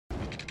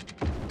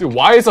Dude,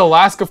 why is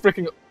Alaska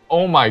freaking...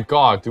 Oh my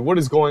god, dude, what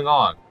is going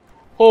on?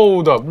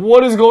 Hold up,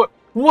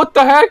 what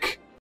the heck?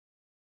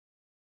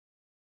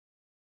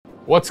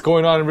 What's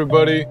going on,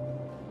 everybody?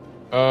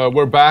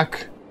 We're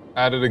back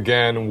at it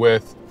again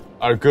with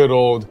our good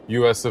old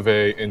US of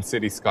A in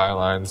City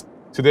Skylines.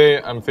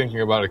 Today, I'm thinking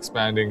about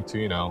expanding to,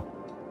 you know,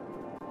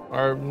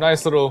 our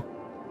nice little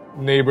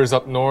neighbors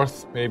up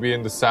north, maybe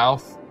in the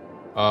south.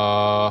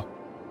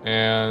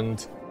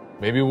 And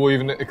maybe we'll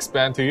even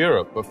expand to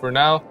Europe. But for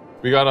now,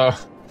 we gotta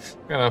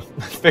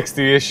fix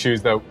the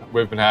issues that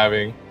we've been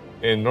having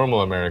in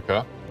normal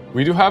America.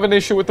 We do have an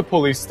issue with the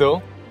police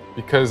still,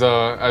 because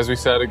as we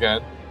said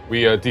again,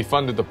 we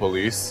defunded the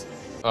police.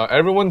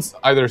 Everyone's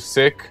either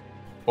sick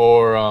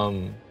or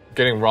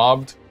getting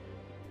robbed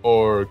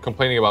or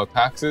complaining about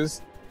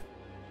taxes.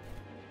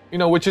 You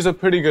know, which is a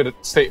pretty good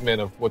statement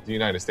of what the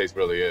United States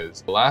really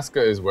is.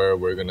 Alaska is where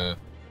we're gonna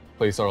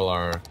place all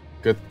our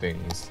good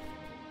things.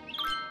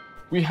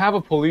 We have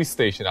a police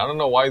station. I don't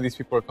know why these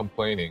people are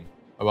complaining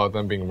about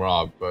them being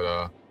robbed, but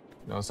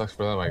you know, it sucks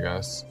for them, I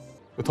guess.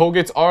 The toll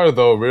gates are,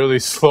 though, really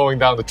slowing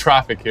down the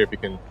traffic here, if you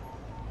can...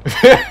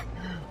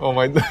 Oh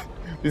my...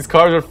 These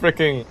cars are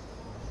freaking...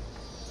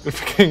 They're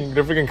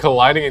freaking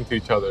colliding into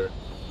each other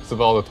because of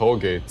all the toll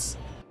gates.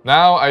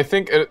 Now, I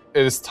think it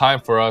is time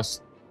for us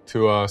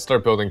to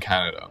start building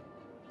Canada.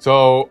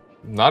 So,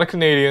 not a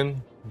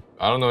Canadian.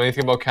 I don't know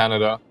anything about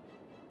Canada.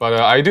 But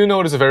I do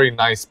know it is a very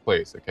nice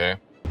place, okay?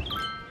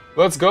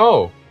 Let's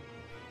go!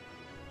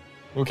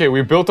 Okay,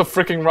 we built a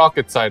freaking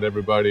rocket site,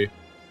 everybody.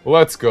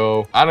 Let's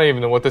go. I don't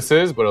even know what this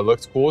is, but it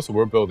looks cool, so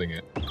we're building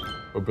it.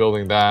 We're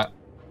building that.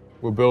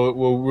 We're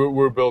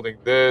building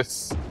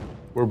this.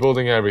 We're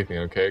building everything,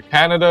 okay?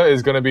 Canada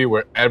is gonna be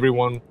where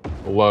everyone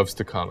loves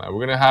to come at. We're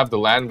gonna have the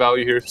land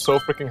value here so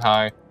freaking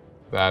high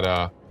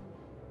that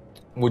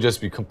we'll just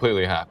be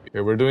completely happy.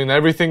 Okay, we're doing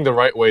everything the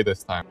right way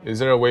this time. Is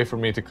there a way for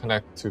me to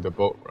connect to the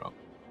boat route?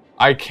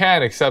 I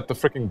can, except the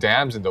freaking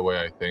dam's in the way,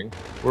 I think.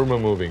 We're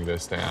removing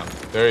this dam.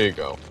 There you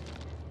go.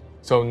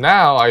 So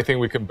now, I think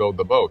we can build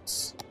the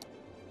boats.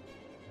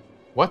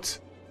 What?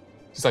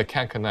 Because I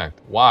can't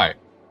connect. Why?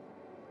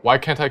 Why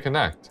can't I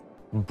connect?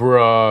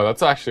 Bruh,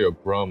 that's actually a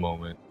bruh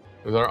moment.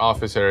 There's our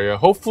office area.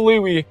 Hopefully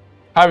we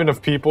have enough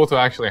people to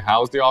actually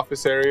house the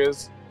office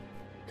areas.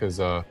 Because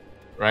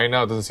right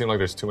now it doesn't seem like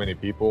there's too many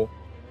people.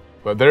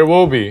 But there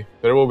will be.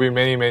 There will be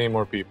many, many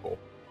more people.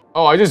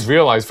 Oh, I just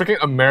realized freaking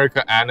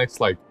America annexed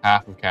like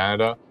half of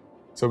Canada.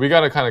 So we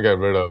gotta kind of get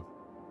rid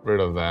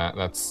of that.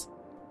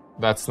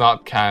 That's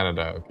not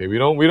Canada, okay? We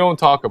don't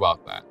talk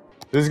about that.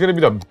 This is gonna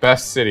be the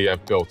best city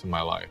I've built in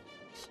my life.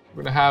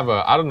 We're gonna have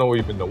I don't know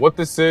even know what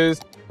this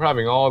is. We're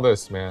having all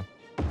this, man.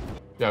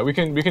 Yeah, we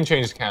can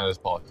change Canada's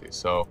policies.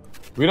 So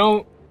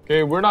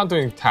we're not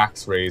doing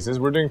tax raises,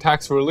 we're doing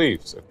tax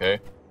reliefs, okay?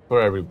 For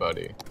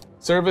everybody.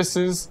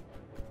 Services,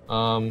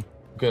 we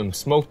can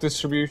smoke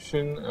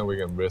distribution, and we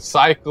can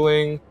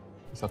recycling.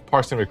 We have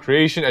parks and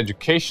recreation,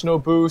 educational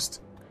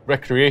boost,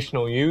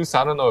 recreational use.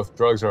 I don't know if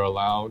drugs are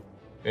allowed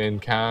in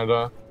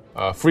Canada.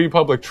 Free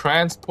public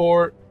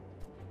transport,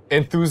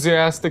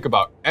 enthusiastic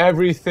about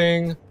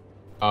everything.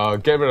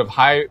 Get rid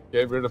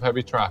of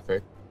heavy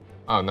traffic.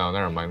 Oh no,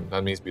 never mind.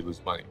 That means we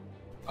lose money.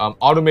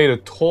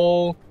 Automated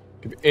toll,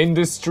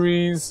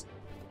 industries.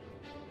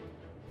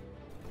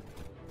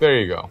 There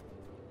you go.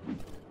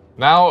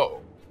 Now,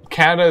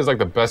 Canada is like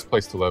the best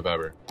place to live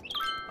ever.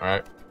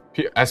 Alright?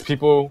 As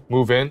people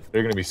move in,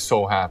 they're gonna be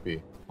so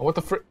happy. Oh, what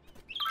the frick?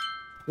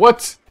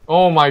 What?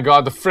 Oh my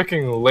god, the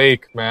freaking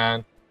lake,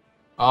 man.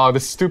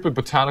 This stupid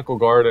botanical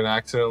garden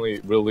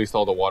accidentally released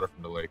all the water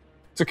from the lake.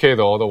 It's okay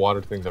though, all the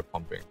water things are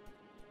pumping.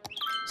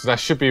 So that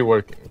should be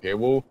working, okay?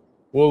 We'll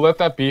let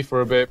that be for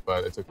a bit,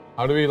 but it's okay.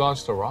 How do we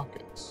launch the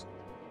rockets?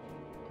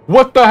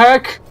 What the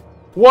heck?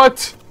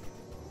 What?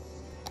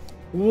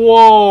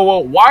 Whoa,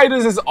 why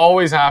does this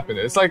always happen?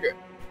 It's like...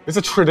 It's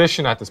a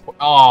tradition at this point.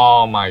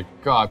 Oh my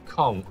god,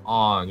 come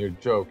on. You're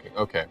joking.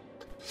 Okay.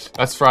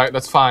 That's right.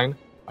 That's fine.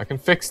 I can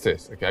fix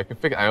this. Okay, I can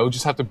fix it. I'll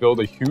just have to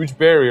build a huge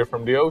barrier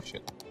from the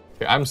ocean.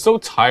 Okay, I'm so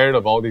tired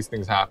of all these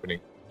things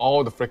happening.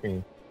 All the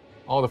freaking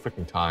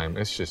time.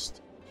 It's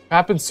just... It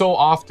happens so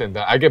often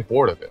that I get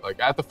bored of it. Like,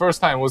 at the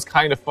first time, it was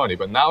kind of funny,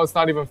 but now it's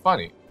not even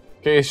funny.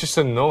 Okay, it's just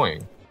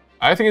annoying.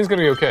 I think it's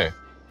gonna be okay.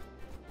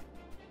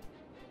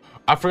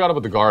 I forgot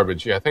about the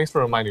garbage. Yeah, thanks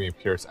for reminding me,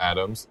 Pierce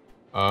Adams.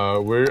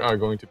 We are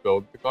going to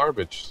build the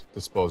garbage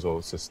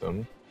disposal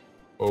system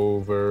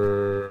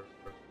over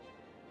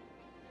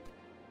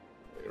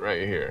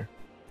right here,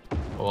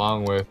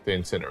 along with the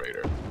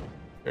incinerator.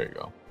 There you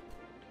go.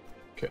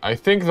 Okay, I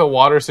think the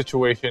water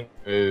situation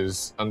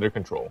is under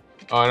control.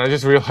 Oh, and I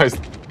just realized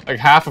like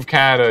half of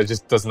Canada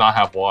just does not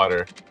have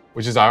water,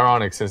 which is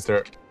ironic since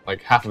they're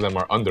like half of them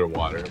are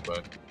underwater,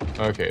 but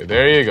okay,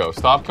 there you go.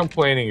 Stop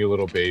complaining, you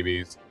little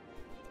babies.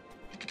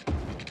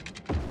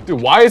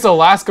 Dude, why is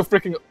Alaska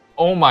freaking...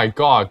 Oh my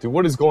god, dude,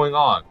 what is going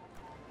on?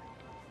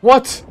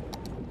 What?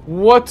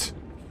 What?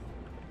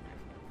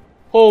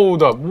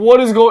 Hold up, what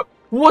is going...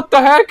 What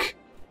the heck?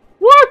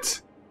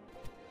 What?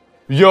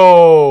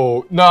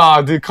 Yo,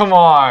 nah, dude, come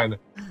on.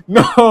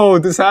 No,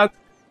 this had...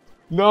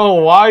 No,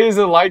 why is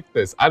it like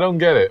this? I don't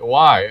get it.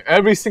 Why?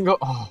 Every single...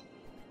 Oh,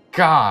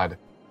 God.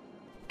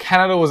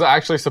 Canada was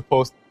actually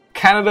supposed...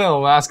 Canada and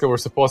Alaska were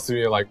supposed to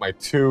be like my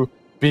two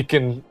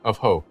beacon of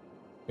hope.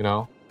 You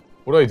know?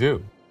 What do I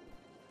do?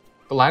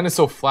 The line is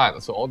so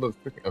flat, so all the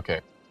freaking...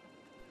 Okay.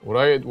 What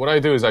I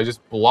do is I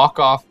just block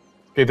off...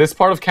 Okay, this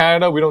part of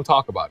Canada, we don't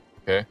talk about it,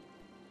 okay?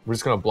 We're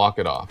just gonna block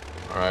it off,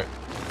 alright?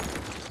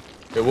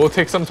 It will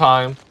take some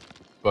time,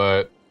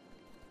 but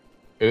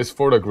it is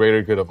for the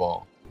greater good of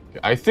all. Okay,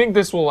 I think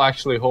this will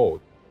actually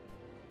hold.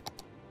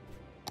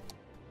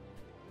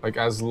 Like,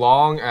 as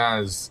long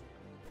as...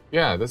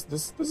 Yeah, this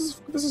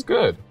is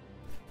good.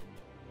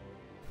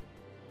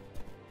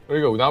 There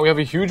we go. Now we have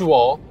a huge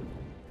wall.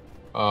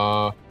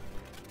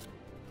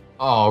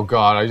 Oh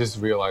god, I just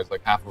realized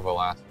like half of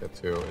Alaska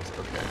too is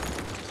okay.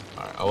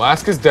 Alright,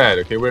 Alaska's dead.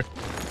 Okay, we're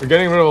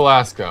getting rid of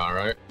Alaska,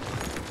 alright?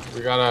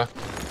 We gotta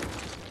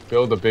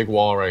build a big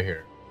wall right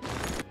here.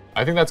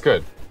 I think that's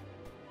good.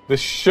 This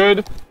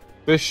should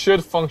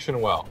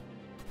function well.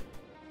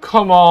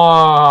 Come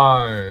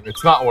on!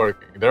 It's not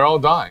working. They're all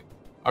dying.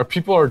 Our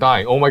people are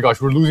dying. Oh my gosh,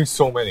 we're losing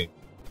so many.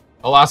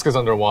 Alaska's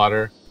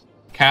underwater.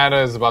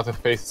 Canada is about to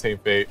face the same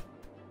fate.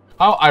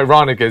 How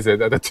ironic is it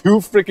that the two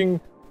freaking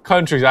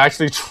countries I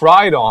actually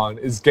tried on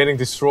is getting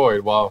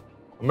destroyed while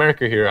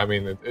America here, I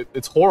mean,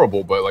 it's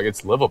horrible, but like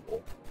it's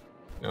livable.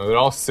 You know, they're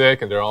all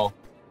sick and they're all,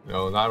 you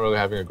know, not really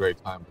having a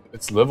great time.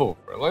 It's livable.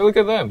 Like, look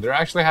at them. They're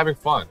actually having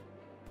fun.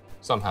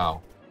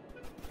 Somehow.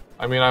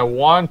 I mean, I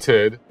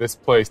wanted this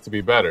place to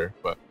be better,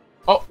 but...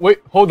 Oh, wait,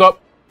 hold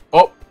up.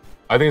 Oh,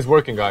 I think it's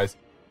working, guys.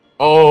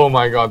 Oh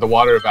my god, the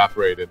water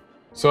evaporated.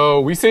 So,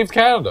 we saved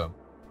Canada.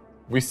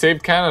 We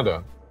saved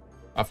Canada.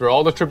 After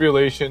all the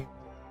tribulation,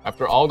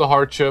 after all the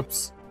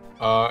hardships,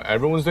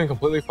 everyone's doing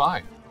completely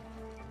fine.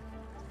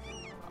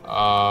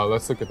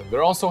 Let's look at them.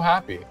 They're all so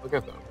happy. Look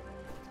at them.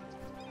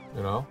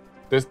 You know?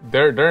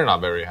 They're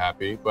not very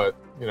happy, but,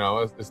 you know,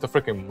 it's the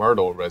freaking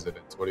Myrtle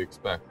residents. What do you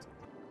expect?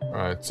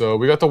 Alright, so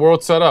we got the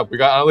world set up. We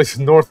got at least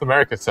North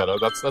America set up.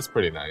 That's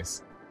pretty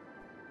nice.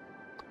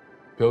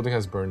 Building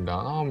has burned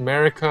down. Oh,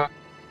 America.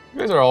 You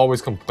guys are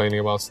always complaining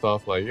about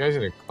stuff. Like, you guys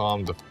need to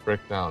calm the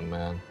frick down,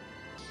 man.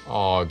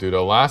 Oh, dude,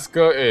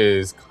 Alaska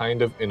is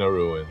kind of in a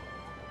ruin.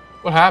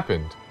 What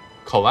happened?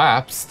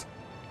 Collapsed?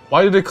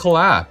 Why did it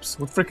collapse?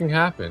 What freaking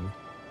happened?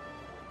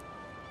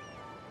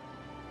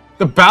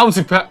 The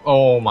bouncing pad.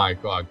 Oh my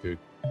god, dude.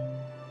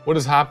 What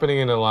is happening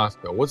in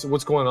Alaska?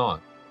 What's going on?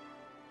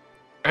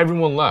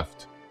 Everyone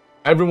left.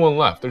 Everyone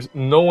left. There's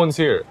no one's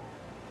here.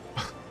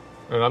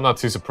 And I'm not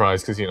too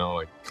surprised because, you know,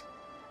 like,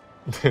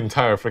 the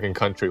entire freaking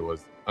country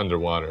was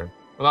underwater.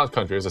 Well, not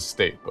country, it's a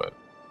state, but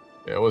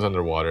yeah, it was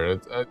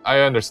underwater. I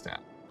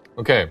understand.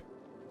 Okay.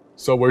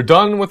 So we're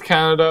done with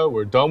Canada,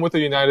 we're done with the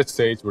United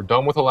States, we're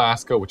done with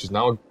Alaska, which is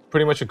now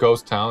pretty much a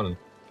ghost town, and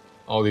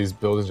all these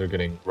buildings are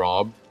getting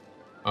robbed.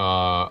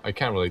 I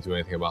can't really do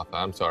anything about that.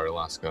 I'm sorry,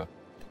 Alaska.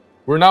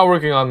 We're now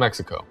working on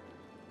Mexico.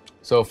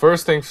 So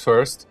first things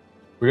first,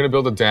 we're gonna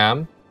build a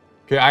dam.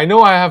 Okay, I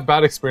know I have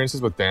bad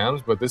experiences with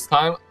dams, but this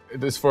time,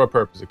 it is for a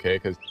purpose, okay?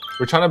 Because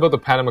we're trying to build the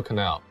Panama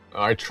Canal.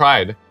 I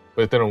tried,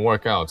 but it didn't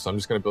work out, so I'm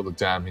just gonna build a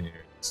dam in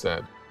here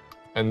instead.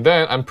 And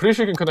then, I'm pretty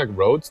sure you can connect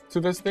roads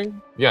to this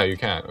thing. Yeah, you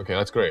can. Okay,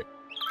 that's great.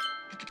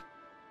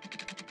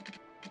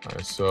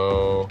 Alright,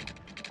 so...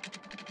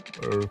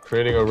 we're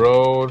creating a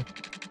road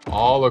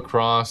all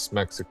across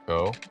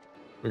Mexico.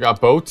 We got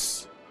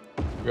boats.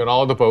 We got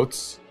all the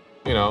boats.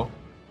 You know.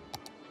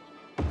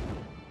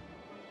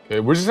 Okay,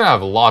 we're just gonna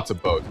have lots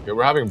of boats. Okay,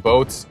 we're having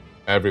boats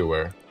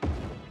everywhere.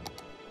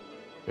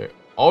 Okay,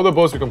 all the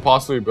boats we can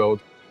possibly build,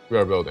 we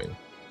are building.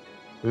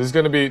 This is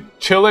gonna be...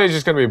 Chile is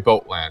just gonna be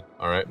boat land.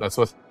 Alright, that's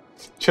what...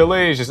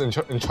 Chile is just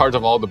in charge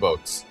of all the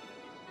boats.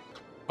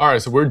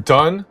 Alright, so we're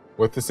done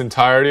with this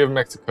entirety of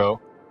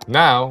Mexico.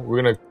 Now,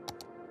 we're gonna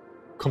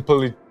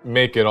completely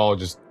make it all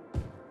just...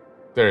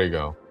 There you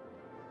go.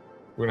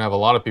 We're gonna have a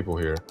lot of people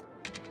here.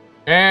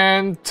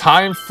 And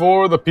time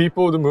for the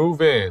people to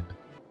move in.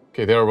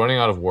 Okay, they are running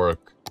out of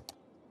work.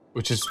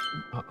 Which is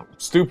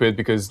stupid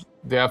because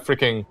they have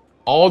freaking...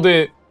 all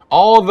the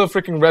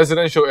freaking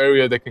residential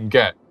area they can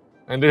get.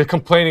 And they're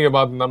complaining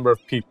about the number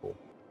of people.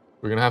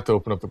 We're gonna have to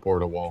open up the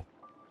border wall.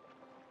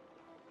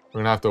 We're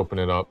gonna have to open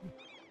it up.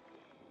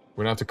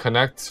 We're gonna have to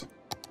connect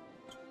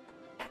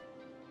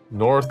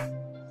North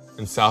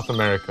and South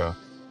America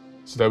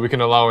so that we can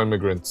allow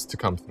immigrants to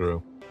come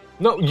through.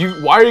 No,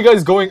 why are you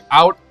guys going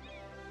out?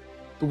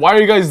 Why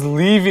are you guys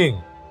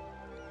leaving?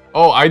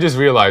 Oh, I just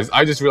realized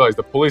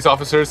the police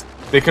officers,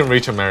 they can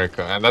reach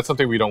America, and that's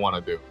something we don't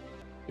want to do.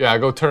 Yeah,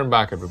 go turn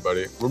back,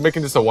 everybody. We're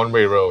making this a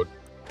one-way road.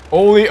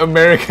 Only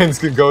Americans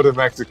can go to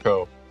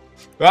Mexico.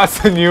 That's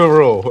the new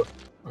rule.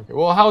 Okay,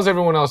 well, how's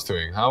everyone else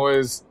doing? How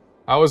is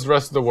the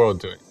rest of the world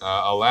doing?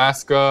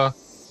 Alaska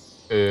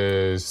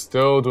is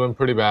still doing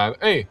pretty bad.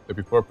 Hey, the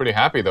people are pretty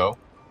happy though.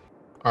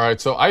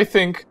 Alright, so I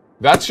think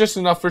that's just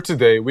enough for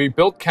today. We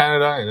built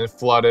Canada and it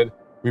flooded.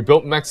 We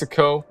built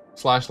Mexico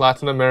 /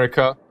 Latin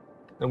America.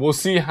 And we'll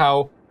see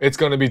how it's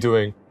going to be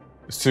doing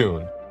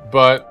soon.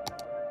 But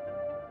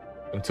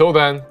until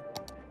then,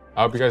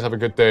 I hope you guys have a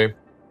good day.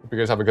 Hope you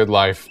guys have a good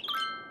life.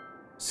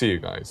 See you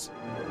guys.